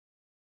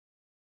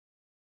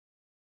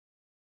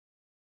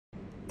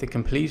The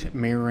complete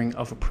mirroring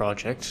of a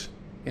project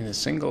in a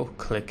single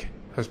click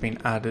has been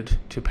added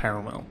to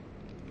PowerMILL.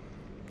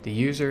 The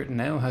user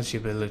now has the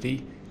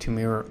ability to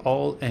mirror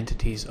all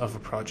entities of a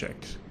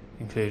project,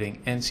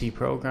 including NC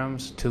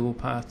programs,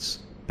 toolpaths,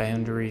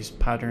 boundaries,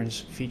 patterns,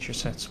 feature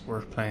sets,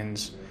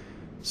 workplanes,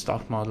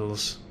 stock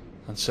models,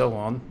 and so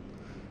on,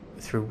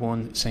 through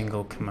one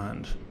single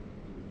command.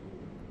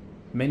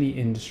 Many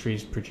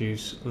industries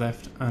produce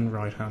left and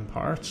right hand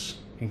parts,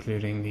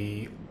 including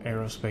the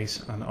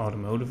aerospace and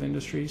automotive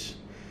industries.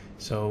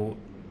 So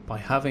by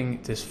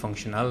having this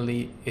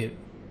functionality, it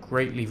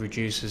greatly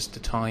reduces the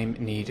time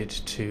needed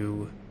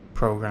to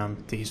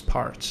program these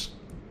parts.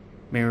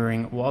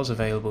 Mirroring was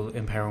available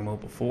in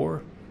PowerMILL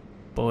before,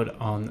 but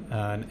on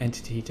an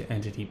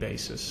entity-to-entity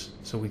basis.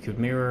 So we could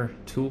mirror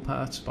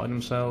toolpaths by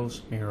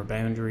themselves, mirror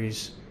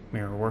boundaries,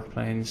 mirror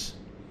workplanes,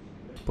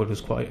 but it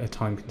was quite a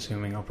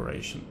time-consuming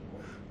operation.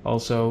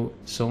 Also,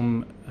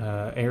 some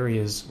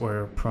areas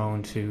were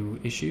prone to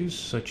issues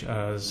such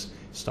as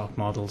stock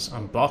models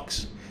and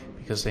blocks,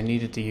 because they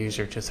needed the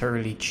user to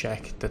thoroughly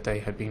check that they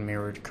had been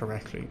mirrored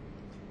correctly.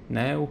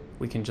 Now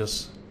we can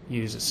just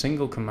use a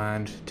single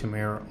command to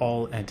mirror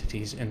all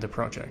entities in the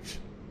project.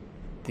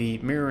 The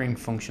mirroring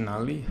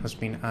functionality has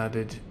been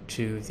added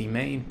to the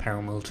main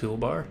PowerMILL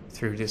toolbar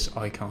through this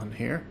icon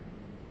here.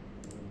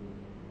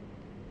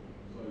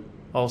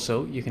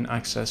 Also, you can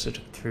access it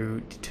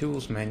through the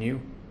Tools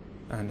menu,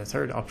 and the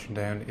third option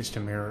down is to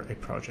mirror a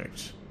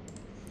project.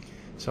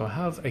 So I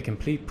have a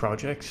complete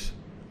project.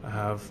 I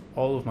have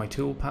all of my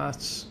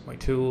toolpaths, my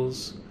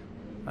tools,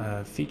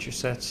 feature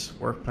sets,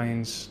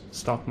 workplanes,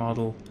 stock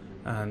model,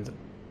 and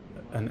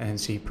an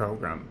NC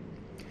program.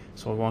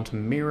 So I want to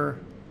mirror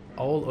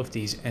all of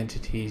these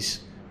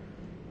entities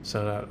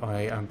so that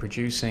I am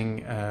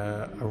producing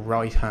a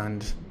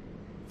right-hand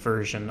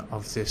version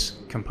of this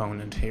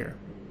component here.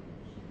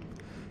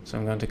 So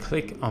I'm going to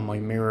click on my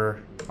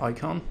mirror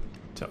icon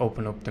to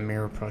open up the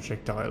mirror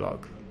project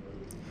dialog.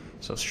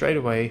 So straight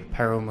away,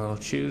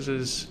 PowerMILL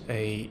chooses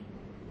a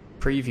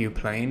preview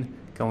plane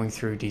going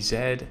through the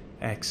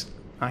ZX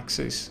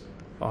axis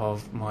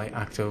of my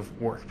active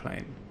work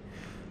plane.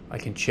 I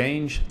can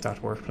change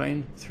that work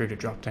plane through the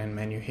drop down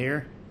menu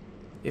here.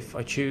 If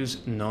I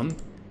choose none,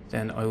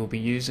 then I will be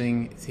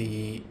using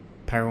the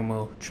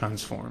PowerMILL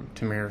transform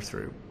to mirror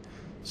through.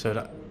 So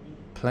that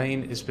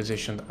plane is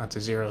positioned at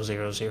the 0,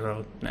 0,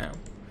 0 now.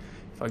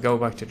 If I go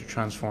back to the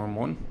transform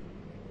 1,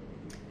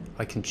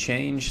 I can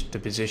change the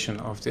position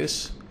of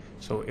this.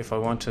 So if I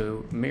want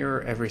to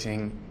mirror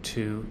everything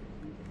to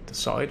the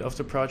side of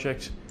the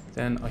project,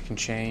 then I can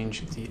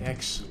change the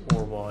X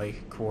or Y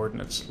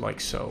coordinates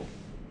like so.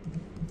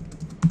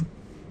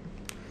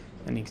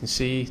 And you can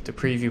see the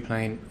preview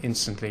plane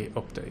instantly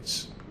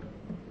updates.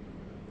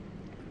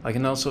 I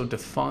can also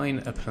define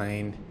a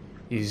plane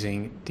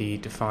using the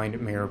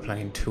Define Mirror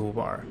Plane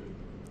toolbar.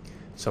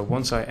 So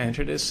once I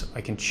enter this,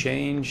 I can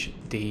change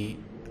the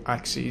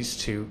axes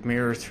to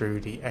mirror through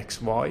the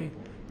XY,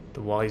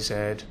 the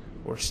YZ,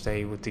 or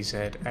stay with the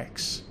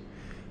ZX.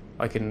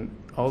 I can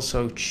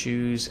also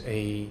choose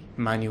a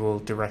manual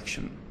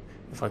direction.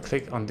 If I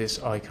click on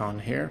this icon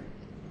here,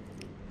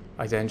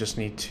 I then just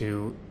need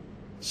to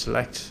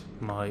select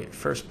my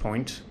first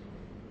point,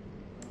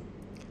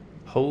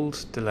 hold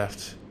the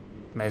left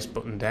mouse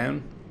button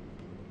down,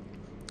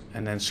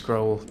 and then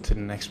scroll to the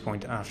next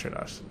point after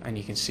that. And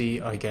you can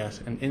see I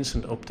get an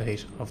instant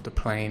update of the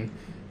plane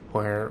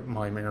where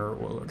my mirror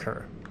will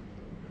occur.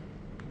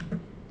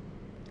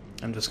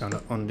 I'm just going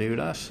to undo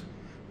that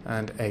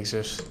and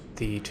exit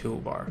the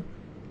toolbar.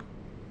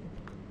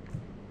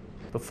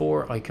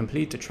 Before I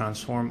complete the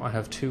transform, I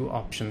have two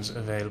options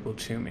available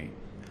to me.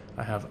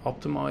 I have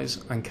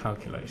Optimize and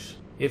Calculate.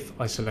 If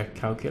I select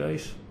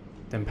Calculate,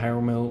 then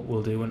PowerMILL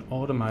will do an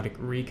automatic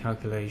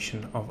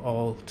recalculation of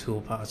all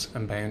toolpaths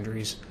and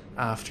boundaries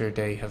after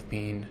they have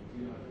been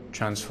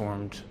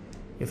transformed.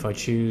 If I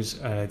choose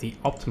the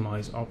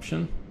Optimize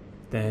option,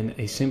 then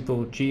a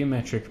simple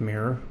geometric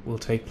mirror will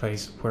take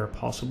place where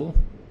possible.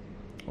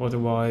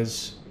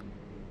 Otherwise,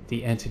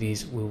 the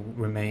entities will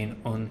remain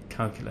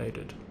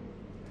uncalculated.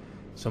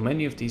 So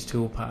many of these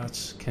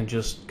toolpaths can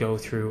just go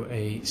through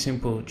a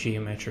simple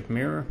geometric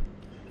mirror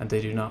and they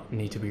do not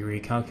need to be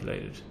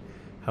recalculated.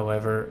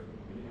 However,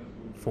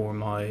 for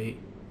my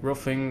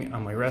roughing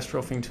and my rest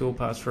roughing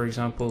toolpaths, for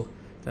example,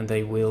 then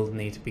they will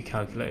need to be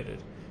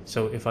calculated.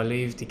 So if I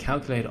leave the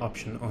calculate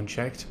option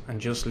unchecked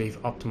and just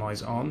leave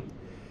optimize on,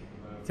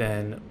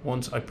 then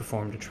once I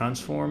perform the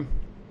transform,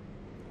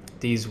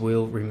 these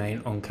will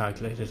remain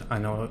uncalculated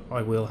and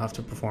I will have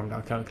to perform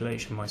that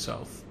calculation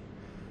myself.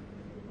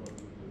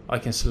 I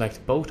can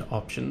select both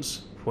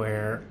options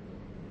where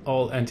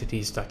all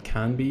entities that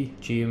can be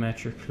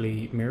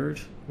geometrically mirrored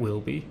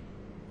will be,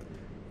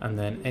 and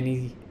then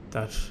any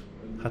that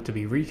had to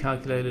be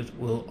recalculated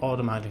will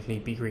automatically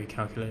be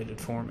recalculated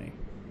for me.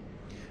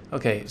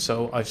 Okay,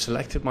 so I've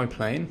selected my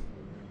plane.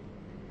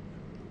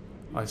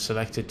 I've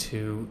selected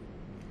to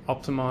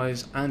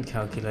optimize and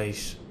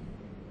calculate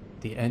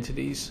the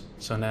entities,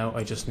 so now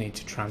I just need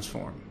to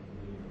transform.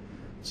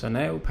 So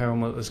now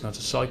PowerMILL is going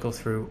to cycle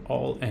through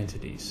all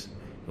entities.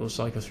 It will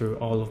cycle through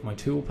all of my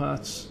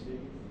toolpaths,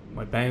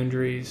 my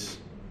boundaries,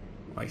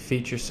 my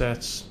feature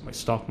sets, my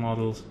stock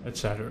models,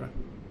 etc.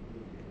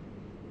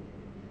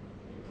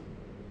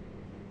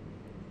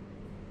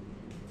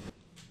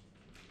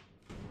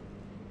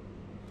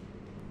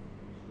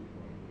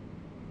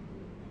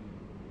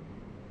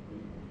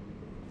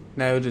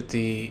 Now that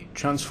the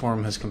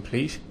transform is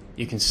complete,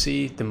 you can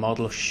see the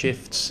model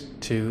shifts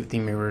to the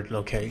mirrored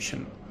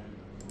location.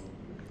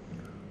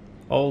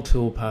 All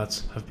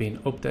toolpaths have been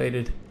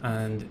updated,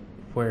 and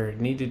where it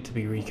needed to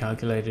be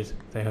recalculated,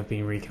 they have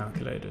been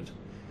recalculated.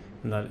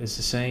 And that is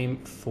the same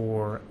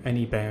for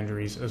any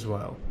boundaries as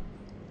well.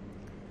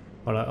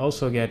 What I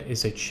also get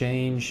is a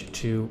change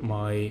to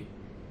my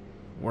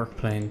work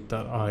plane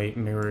that I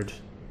mirrored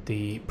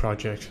the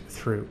project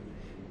through.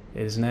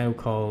 It is now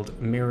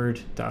called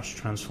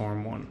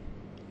mirrored-transform1.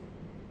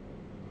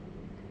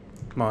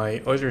 My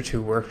other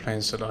two work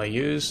planes that I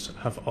used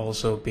have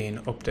also been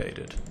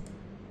updated.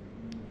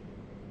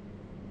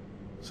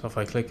 So if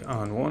I click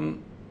on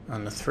 1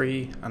 and the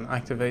 3 and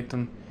activate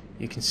them,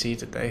 you can see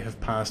that they have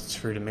passed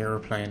through the mirror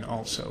plane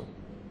also.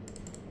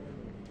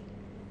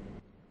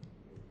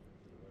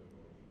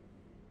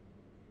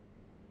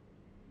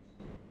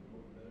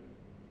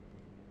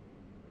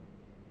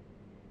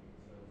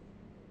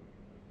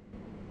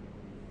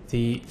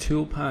 The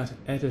toolpath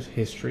edit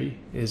history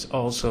is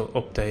also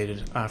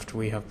updated after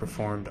we have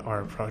performed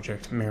our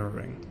project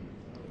mirroring.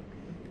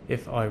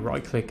 If I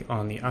right click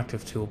on the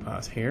active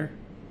toolpath here,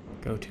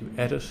 go to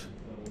edit,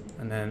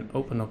 and then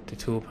open up the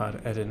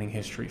toolpath editing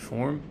history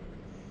form,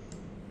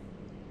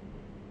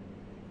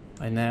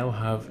 I now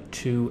have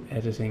two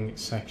editing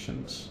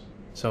sections.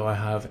 So I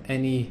have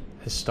any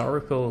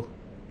historical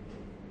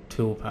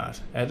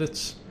toolpath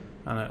edits,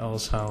 and I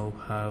also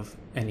have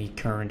any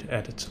current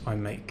edits I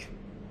make.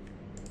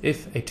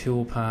 If a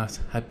toolpath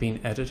had been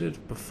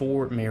edited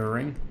before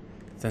mirroring,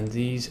 then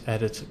these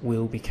edits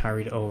will be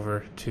carried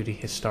over to the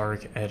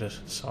historic edit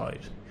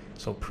side.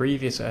 So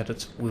previous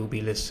edits will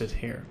be listed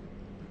here.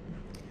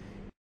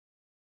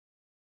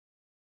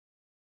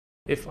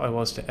 If I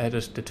was to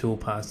edit the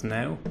toolpath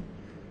now,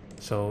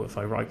 so if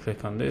I right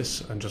click on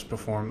this and just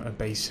perform a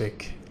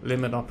basic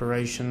limit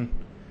operation,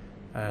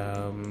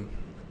 I'm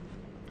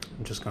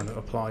just going to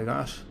apply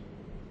that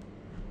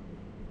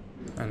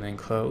and then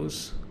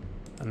close.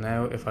 And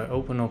now if I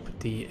open up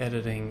the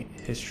editing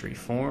history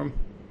form,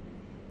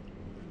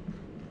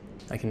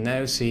 I can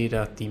now see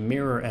that the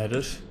mirror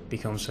edit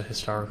becomes a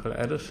historical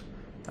edit,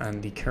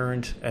 and the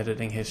current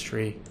editing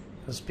history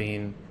has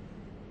been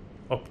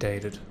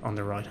updated on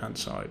the right hand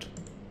side.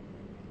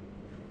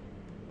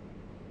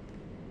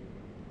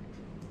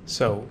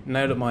 So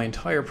now that my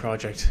entire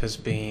project has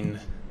been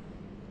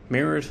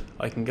mirrored,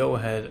 I can go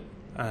ahead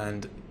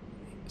and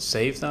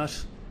save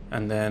that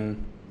and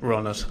then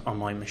run it on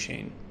my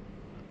machine.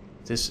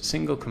 This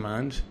single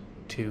command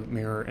to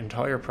mirror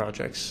entire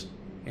projects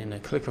in a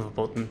click of a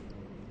button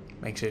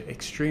makes it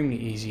extremely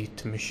easy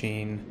to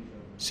machine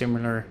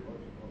similar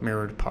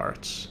mirrored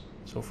parts.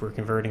 So if we're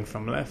converting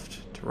from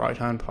left to right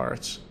hand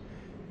parts,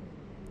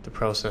 the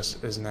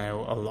process is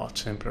now a lot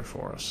simpler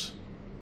for us.